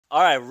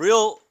All right,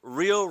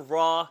 real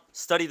raw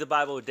study the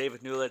Bible with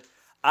David Nulud.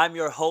 I'm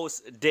your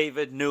host,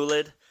 David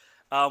Nulud.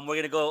 We're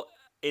gonna go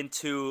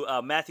into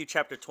Matthew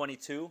chapter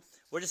 22.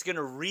 We're just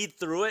gonna read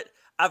through it.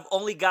 I've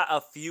only got a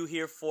few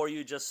here for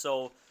you, just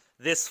so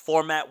this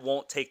format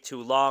won't take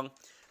too long.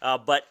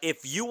 But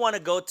if you want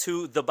to go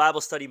to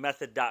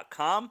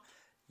thebiblestudy.method.com,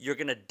 you're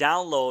gonna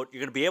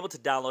be able to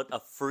download a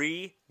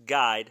free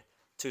guide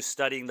to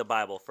studying the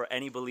Bible for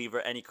any believer,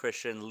 any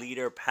Christian,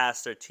 leader,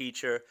 pastor,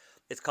 teacher.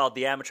 It's called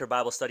the Amateur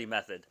Bible Study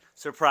Method.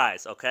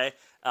 Surprise, okay?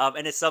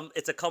 And it's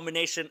a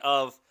combination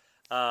of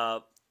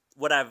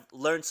what I've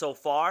learned so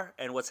far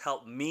and what's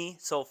helped me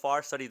so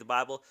far study the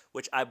Bible,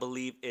 which I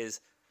believe is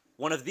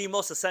one of the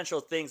most essential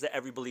things that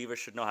every believer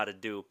should know how to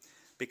do.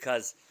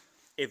 Because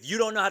if you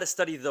don't know how to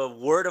study the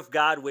Word of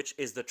God, which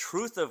is the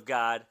truth of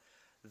God,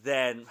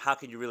 then how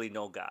can you really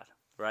know God,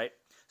 right?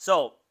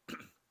 So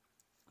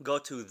go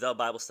to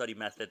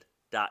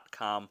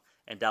thebiblestudymethod.com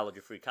and download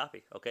your free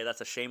copy. Okay,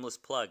 that's a shameless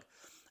plug.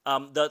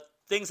 The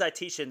things I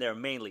teach in there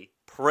mainly: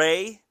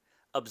 pray,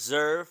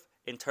 observe,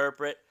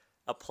 interpret,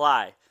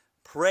 apply.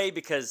 Pray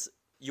because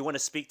you want to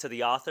speak to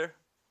the author,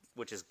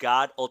 which is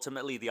God,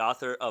 ultimately the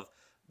author of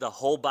the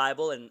whole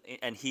Bible,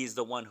 and he's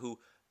the one who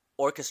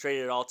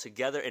orchestrated it all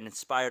together and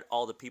inspired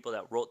all the people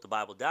that wrote the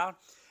Bible down.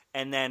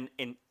 And then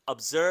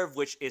observe,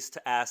 which is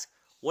to ask,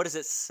 what does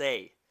it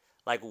say?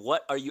 Like,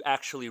 what are you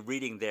actually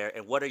reading there,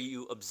 and what are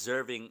you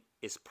observing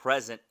is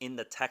present in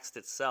the text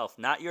itself?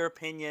 Not your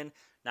opinion,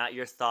 not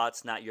your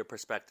thoughts, not your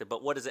perspective,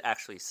 but what does it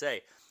actually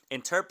say?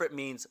 Interpret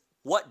means,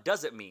 what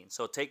does it mean?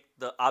 So take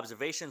the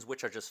observations,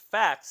 which are just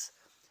facts,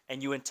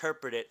 and you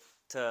interpret it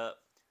to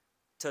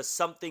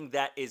something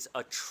that is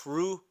a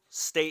true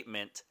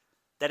statement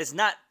that is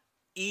not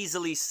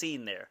easily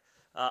seen there.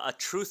 A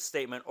truth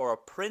statement or a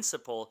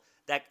principle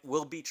that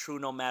will be true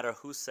no matter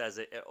who says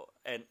it,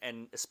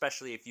 and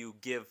especially if you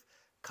give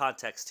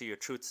context to your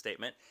truth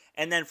statement.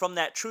 And then from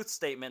that truth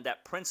statement,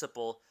 that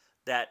principle,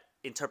 that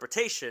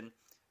interpretation,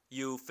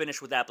 you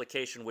finish with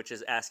application, which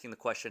is asking the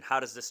question, how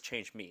does this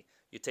change me?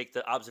 You take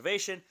the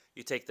observation,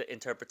 you take the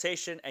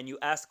interpretation, and you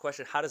ask the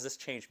question, how does this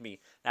change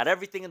me? Not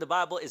everything in the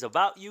Bible is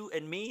about you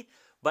and me,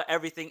 but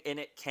everything in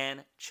it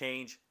can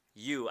change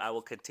you. I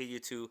will continue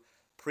to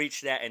preach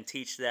that and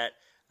teach that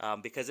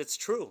because it's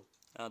true.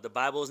 The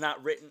Bible is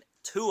not written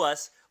to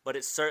us, but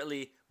it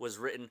certainly was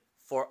written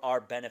for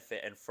our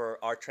benefit and for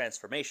our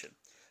transformation.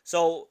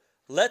 So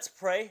let's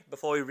pray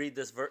before we read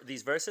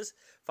these verses.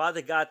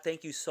 Father God,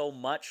 thank you so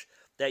much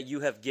that you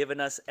have given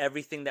us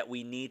everything that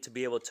we need to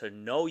be able to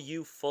know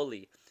you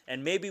fully.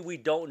 And maybe we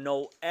don't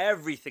know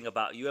everything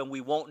about you, and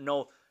we won't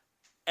know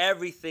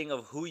everything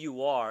of who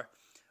you are,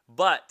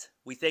 but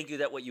we thank you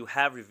that what you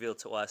have revealed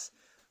to us,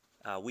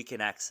 we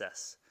can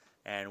access,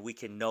 and we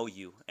can know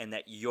you, and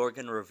that you're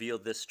going to reveal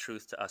this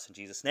truth to us in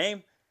Jesus'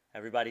 name.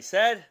 Everybody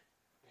said?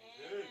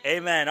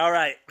 Amen. All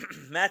right.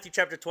 Matthew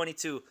chapter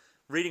 22,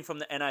 reading from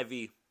the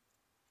NIV.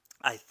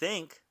 I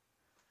think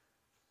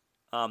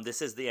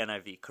this is the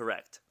NIV,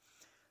 correct.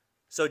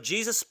 So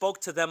Jesus spoke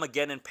to them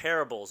again in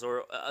parables,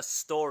 or a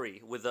story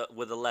with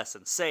a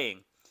lesson,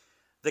 saying,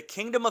 "The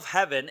kingdom of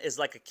heaven is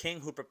like a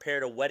king who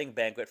prepared a wedding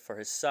banquet for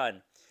his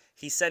son.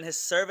 He sent his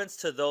servants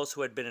to those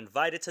who had been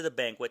invited to the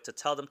banquet to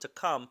tell them to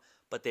come,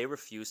 but they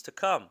refused to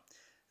come.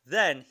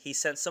 Then he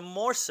sent some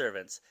more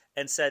servants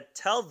and said,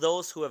 'Tell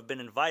those who have been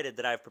invited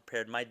that I have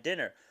prepared my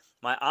dinner.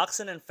 My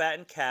oxen and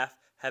fattened calf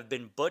have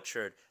been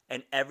butchered,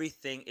 and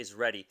everything is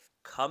ready.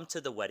 Come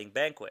to the wedding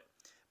banquet.'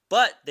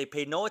 But they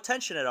paid no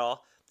attention at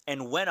all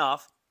and went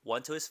off,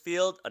 one to his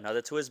field,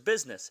 another to his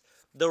business.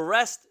 The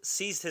rest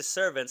seized his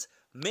servants,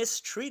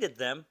 mistreated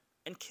them,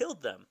 and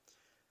killed them.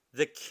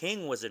 The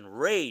king was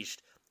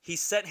enraged. He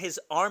sent his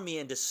army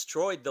and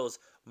destroyed those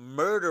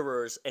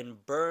murderers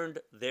and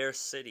burned their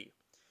city.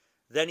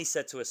 Then he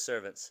said to his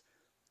servants,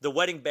 'The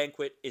wedding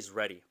banquet is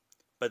ready,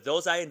 but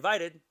those I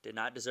invited did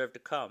not deserve to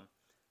come.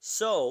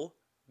 So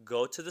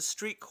go to the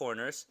street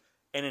corners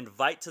and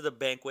invite to the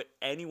banquet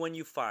anyone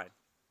you find.'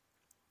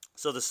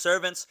 So the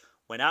servants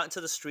went out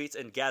into the streets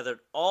and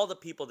gathered all the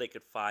people they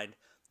could find,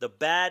 the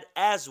bad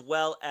as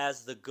well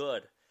as the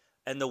good.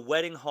 And the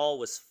wedding hall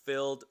was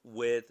filled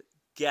with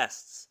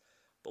guests.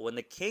 But when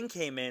the king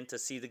came in to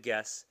see the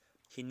guests,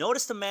 he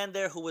noticed a man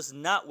there who was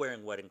not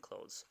wearing wedding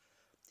clothes.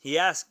 He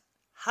asked,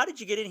 'How did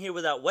you get in here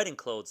without wedding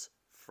clothes,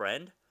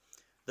 friend?'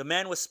 The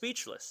man was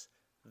speechless.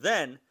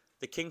 Then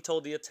the king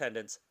told the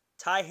attendants,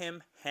 'Tie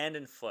him hand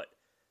and foot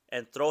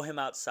and throw him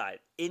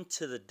outside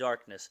into the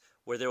darkness,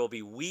 where there will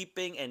be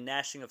weeping and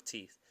gnashing of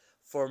teeth.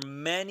 For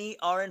many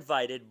are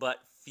invited,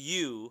 but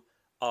few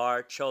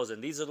are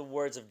chosen.'" These are the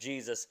words of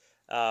Jesus,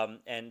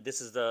 and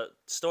this is the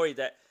story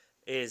that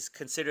is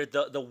considered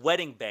the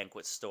wedding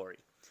banquet story.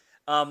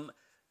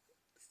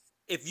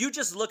 If you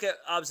just look at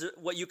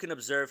what you can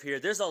observe here,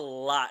 there's a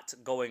lot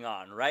going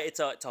on, right? It's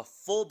a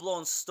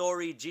full-blown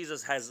story.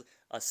 Jesus has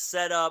a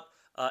setup,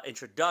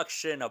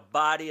 introduction, a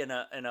body, and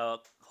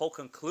a whole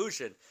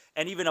conclusion,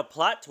 and even a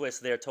plot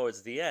twist there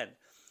towards the end.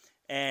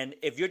 And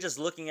if you're just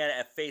looking at it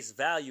at face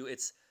value,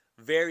 it's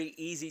very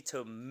easy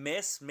to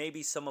miss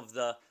maybe some of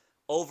the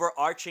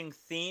overarching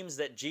themes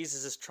that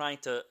Jesus is trying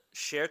to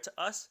share to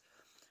us.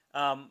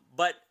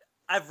 But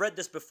I've read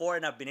this before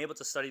and I've been able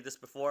to study this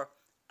before.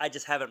 I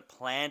just haven't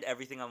planned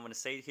everything I'm going to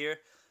say here.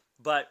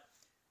 But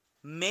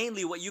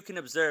mainly what you can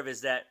observe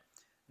is that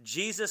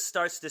Jesus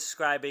starts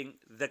describing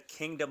the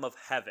kingdom of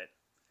heaven.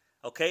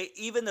 Okay?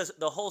 Even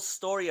the whole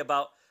story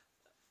about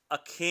a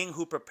king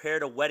who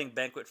prepared a wedding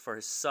banquet for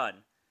his son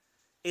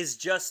is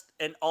just,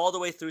 and all the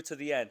way through to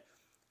the end,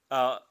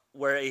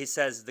 where he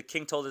says, the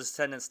king told his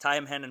attendants, tie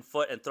him hand and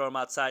foot and throw him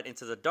outside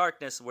into the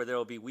darkness where there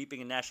will be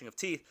weeping and gnashing of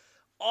teeth.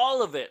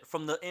 All of it,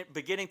 from the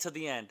beginning to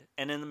the end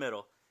and in the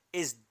middle,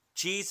 is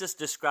Jesus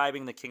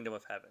describing the kingdom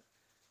of heaven.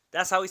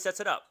 That's how he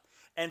sets it up.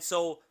 And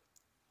so,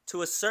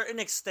 to a certain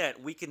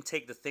extent, we can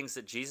take the things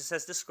that Jesus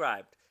has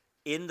described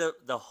in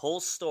the whole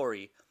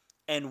story,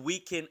 and we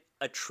can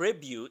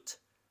attribute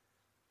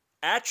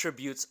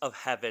attributes of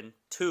heaven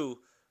to,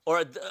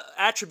 or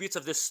attributes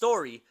of this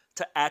story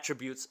to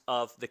attributes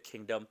of the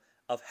kingdom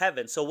of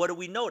heaven. So what do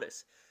we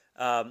notice?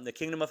 The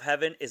kingdom of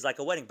heaven is like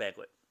a wedding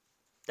banquet.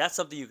 That's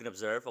something you can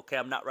observe. Okay,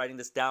 I'm not writing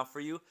this down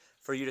for you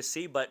to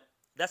see, but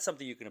that's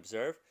something you can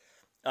observe.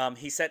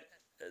 He said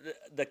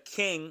the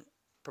king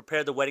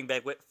prepared the wedding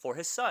banquet for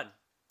his son.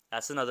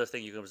 That's another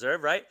thing you can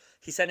observe, right?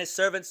 He sent his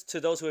servants to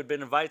those who had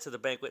been invited to the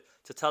banquet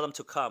to tell them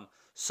to come.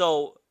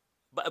 So,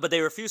 but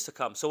they refused to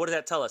come. So what does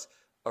that tell us?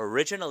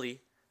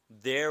 Originally,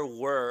 there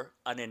was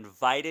an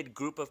invited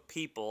group of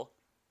people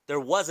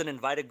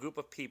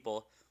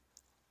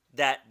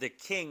that the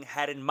king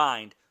had in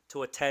mind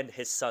to attend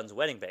his son's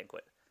wedding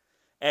banquet.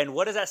 And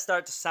what does that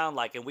start to sound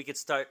like? And we could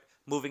start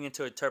moving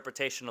into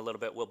interpretation a little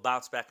bit. We'll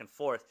bounce back and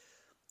forth.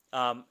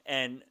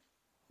 And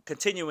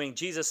continuing,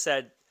 Jesus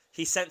said,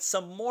 he sent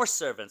some more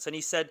servants. And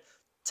he said,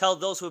 tell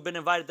those who have been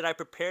invited that I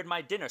prepared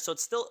my dinner. So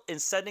it's still in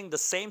sending the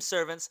same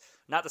servants,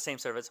 not the same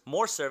servants,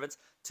 more servants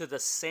to the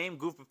same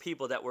group of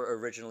people that were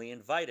originally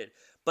invited.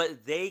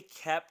 But they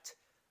kept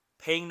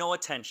paying no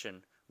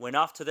attention, went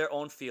off to their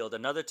own field,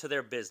 another to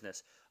their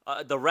business.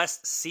 The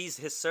rest seized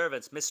his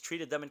servants,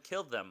 mistreated them, and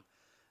killed them.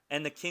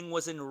 And the king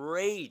was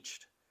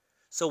enraged.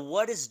 So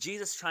what is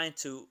Jesus trying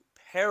to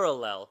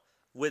parallel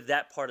with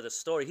that part of the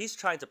story? He's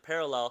trying to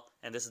parallel,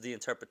 and this is the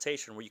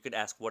interpretation where you could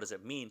ask, what does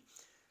it mean?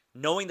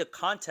 Knowing the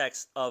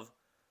context of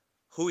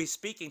who he's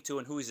speaking to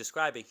and who he's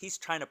describing, he's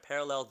trying to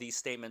parallel these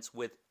statements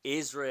with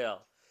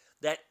Israel.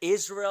 That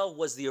Israel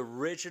was the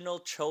original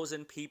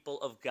chosen people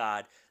of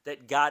God,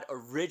 that God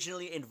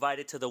originally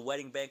invited to the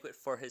wedding banquet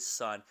for his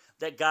son,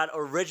 that God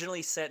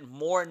originally sent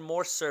more and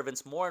more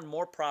servants, more and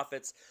more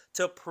prophets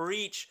to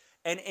preach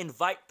and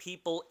invite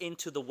people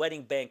into the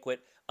wedding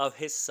banquet of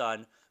his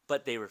son,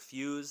 but they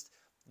refused,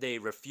 they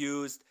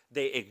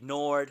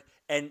ignored,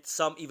 and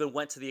some even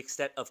went to the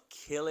extent of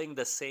killing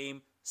the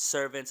same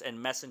servants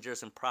and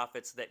messengers and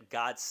prophets that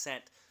God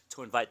sent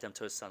to invite them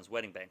to his son's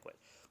wedding banquet.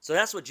 So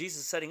that's what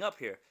Jesus is setting up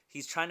here.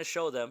 He's trying to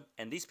show them,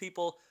 and these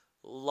people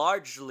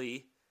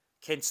largely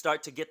can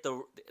start to get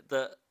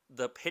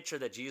the picture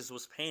that Jesus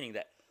was painting,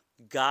 that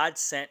God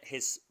sent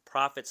his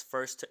prophets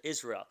first to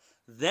Israel.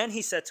 Then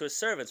he said to his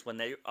servants, when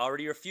they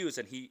already refused,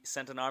 and he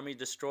sent an army,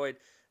 destroyed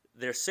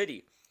their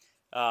city,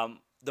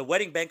 the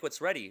wedding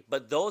banquet's ready,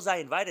 but those I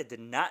invited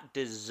did not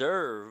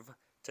deserve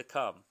to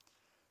come.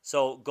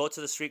 So go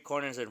to the street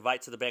corners and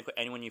invite to the banquet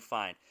anyone you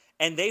find.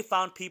 And they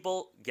found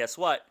people, guess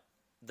what?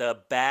 The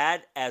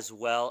bad as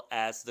well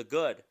as the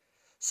good.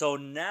 So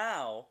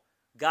now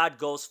God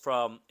goes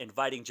from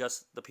inviting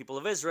just the people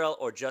of Israel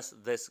or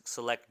just this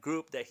select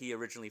group that he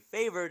originally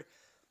favored,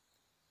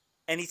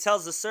 and he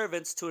tells the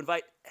servants to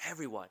invite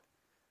everyone.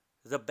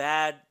 The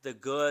bad, the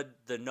good,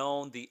 the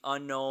known, the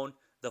unknown,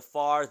 the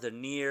far, the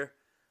near,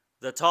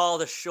 the tall,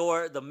 the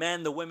short, the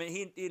men, the women.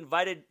 He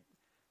invited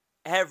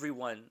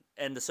everyone,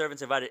 and the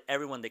servants invited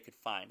everyone they could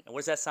find. And what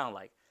does that sound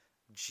like?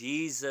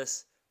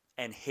 Jesus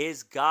and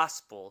his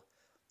gospel,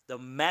 the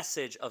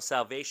message of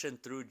salvation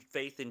through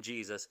faith in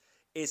Jesus,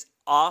 is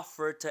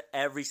offered to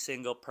every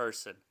single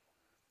person.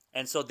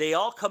 And so they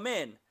all come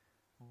in.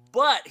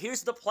 But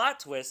here's the plot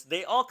twist.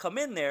 They all come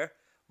in there,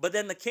 but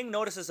then the king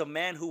notices a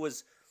man who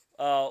was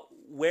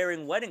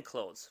wearing wedding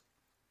clothes.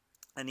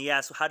 And he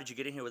asks, how did you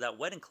get in here without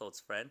wedding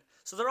clothes, friend?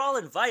 So they're all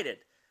invited.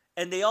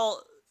 And they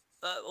all,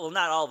 well,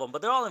 not all of them,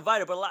 but they're all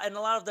invited. But a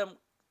lot of them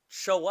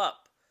show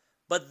up.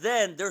 But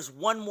then there's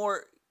one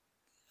more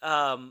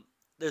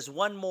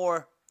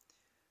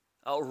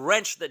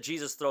wrench that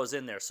Jesus throws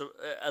in there. So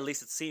at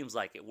least it seems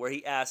like it, where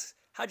he asks,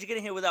 how'd you get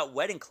in here without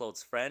wedding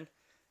clothes, friend?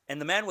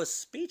 And the man was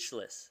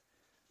speechless.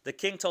 The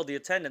king told the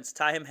attendants,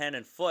 tie him hand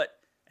and foot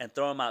and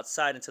throw him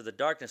outside into the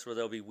darkness where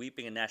there will be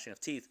weeping and gnashing of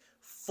teeth.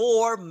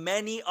 For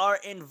many are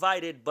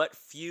invited, but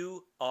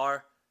few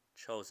are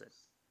chosen.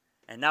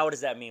 And now what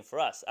does that mean for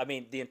us? I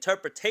mean, the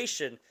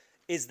interpretation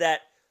is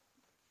that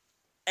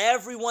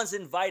everyone's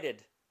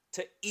invited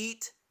to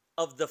eat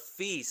of the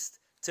feast,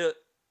 to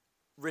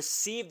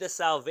receive the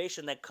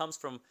salvation that comes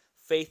from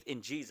faith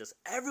in Jesus.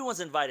 Everyone's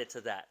invited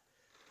to that.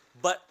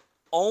 But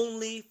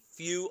only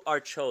few are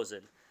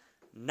chosen.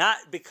 Not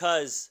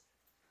because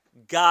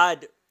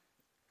God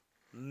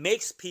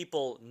makes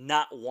people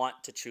not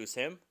want to choose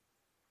him.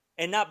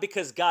 And not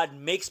because God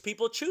makes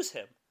people choose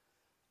him.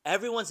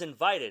 Everyone's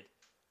invited.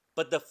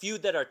 But the few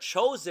that are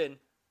chosen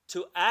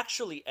to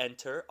actually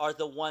enter are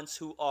the ones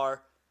who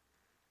are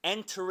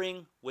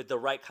entering with the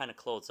right kind of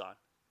clothes on.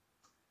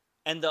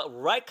 And the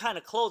right kind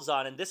of clothes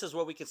on, and this is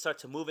where we can start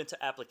to move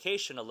into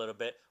application a little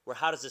bit, where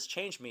how does this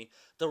change me?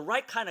 The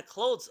right kind of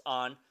clothes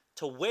on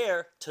to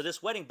wear to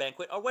this wedding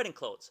banquet are wedding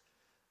clothes.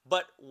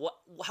 But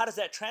how does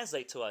that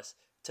translate to us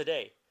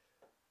today?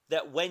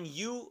 That when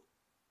you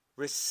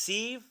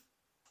receive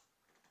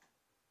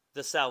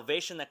the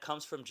salvation that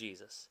comes from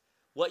Jesus,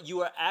 what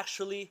you are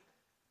actually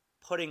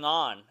putting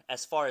on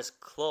as far as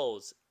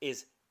clothes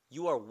is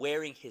you are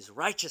wearing his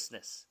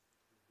righteousness.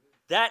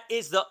 That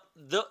is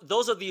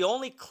those are the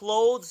only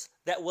clothes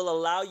that will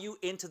allow you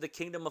into the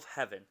kingdom of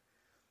heaven.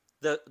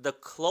 The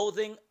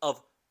clothing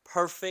of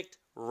perfect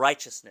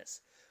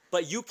righteousness.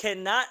 But you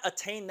cannot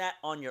attain that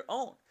on your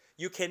own.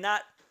 You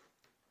cannot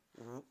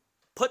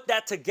put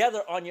that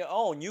together on your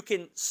own. You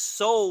can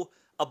sew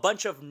a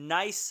bunch of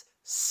nice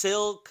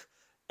silk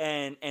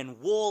and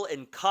wool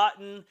and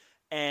cotton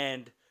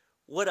and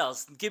what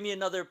else? Give me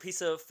another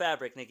piece of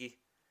fabric, Nikki.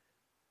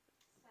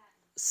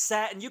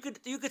 Satin. You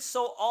could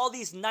sew all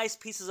these nice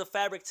pieces of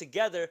fabric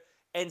together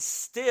and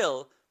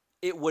still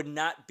it would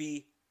not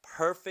be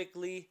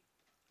perfectly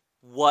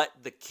what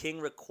the king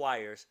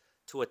requires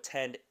to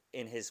attend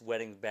in his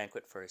wedding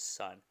banquet for his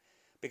son.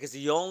 Because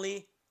the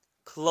only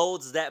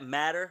clothes that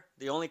matter,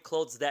 the only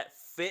clothes that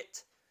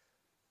fit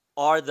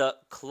are the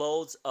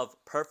clothes of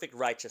perfect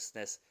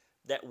righteousness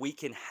that we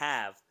can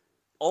have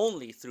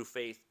only through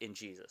faith in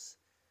Jesus.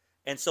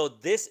 And so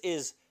this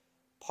is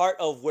part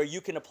of where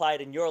you can apply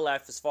it in your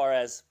life as far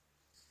as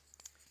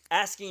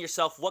asking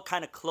yourself, what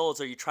kind of clothes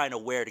are you trying to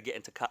wear to get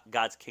into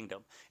God's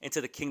kingdom,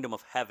 into the kingdom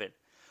of heaven?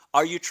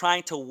 Are you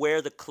trying to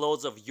wear the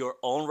clothes of your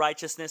own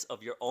righteousness,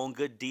 of your own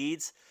good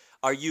deeds?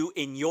 Are you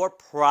in your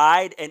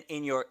pride and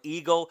in your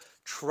ego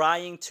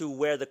trying to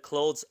wear the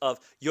clothes of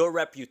your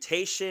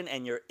reputation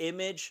and your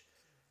image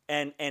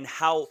and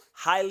how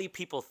highly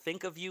people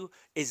think of you?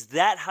 Is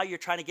that how you're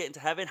trying to get into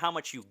heaven? How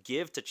much you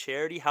give to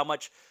charity? How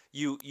much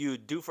you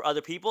do for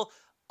other people?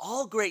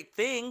 All great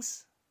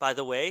things, by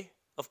the way.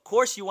 Of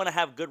course you want to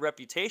have good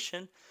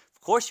reputation.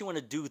 Of course you want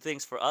to do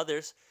things for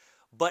others.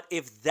 But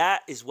if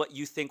that is what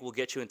you think will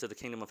get you into the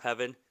kingdom of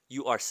heaven,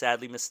 you are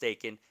sadly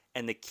mistaken.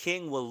 And the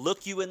king will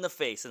look you in the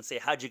face and say,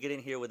 how'd you get in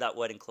here without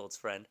wedding clothes,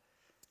 friend?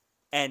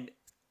 And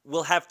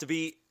we'll have to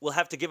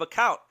give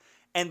account.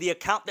 And the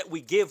account that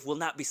we give will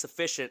not be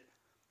sufficient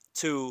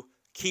to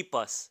keep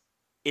us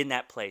in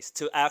that place,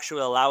 to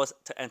actually allow us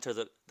to enter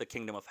the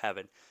kingdom of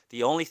heaven.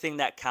 The only thing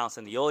that counts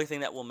and the only thing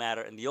that will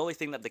matter and the only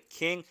thing that the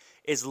king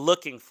is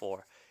looking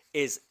for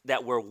is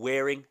that we're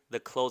wearing the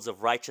clothes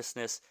of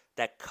righteousness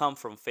that come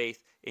from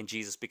faith in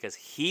Jesus, because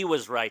he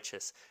was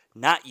righteous,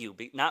 not you,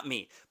 not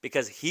me,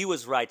 because he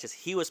was righteous,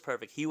 he was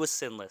perfect, he was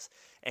sinless,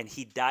 and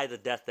he died the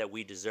death that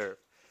we deserve.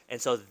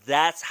 And so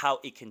that's how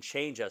it can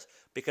change us,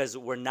 because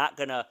we're not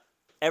going to,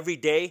 every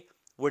day,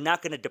 we're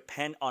not going to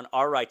depend on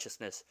our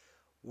righteousness.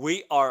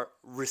 We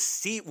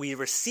receive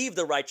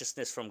the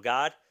righteousness from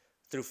God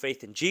through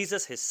faith in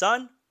Jesus, his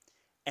son,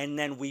 and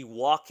then we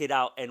walk it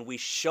out and we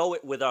show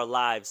it with our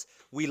lives.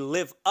 We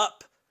live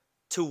up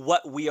to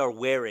what we are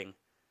wearing.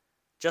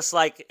 Just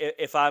like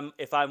if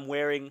I'm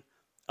wearing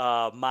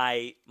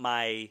my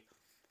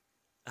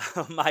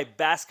my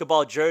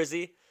basketball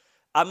jersey,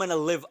 I'm gonna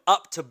live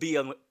up to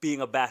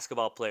being a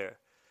basketball player.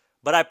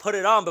 But I put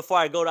it on before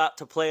I go out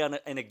to play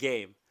in a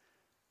game,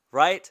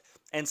 right?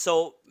 And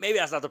so maybe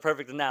that's not the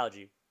perfect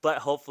analogy, but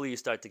hopefully you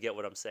start to get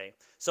what I'm saying.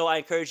 So I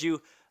encourage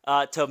you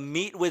to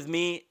meet with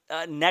me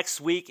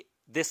next week.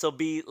 This will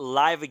be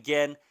live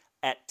again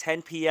at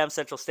 10 p.m.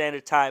 Central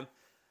Standard Time.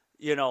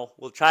 You know,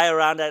 we'll try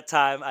around that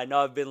time. I know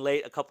I've been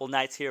late a couple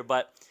nights here,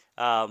 but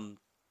I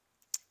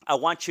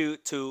want you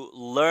to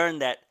learn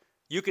that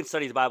you can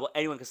study the Bible.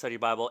 Anyone can study the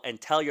Bible.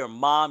 And tell your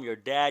mom, your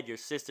dad, your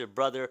sister,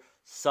 brother,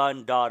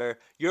 son, daughter,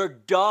 your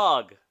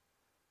dog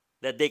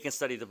that they can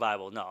study the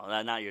Bible.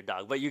 No, not your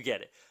dog, but you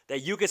get it.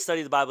 That you can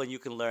study the Bible and you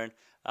can learn,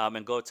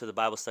 and go to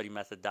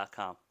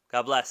theBibleStudyMethod.com.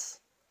 God bless.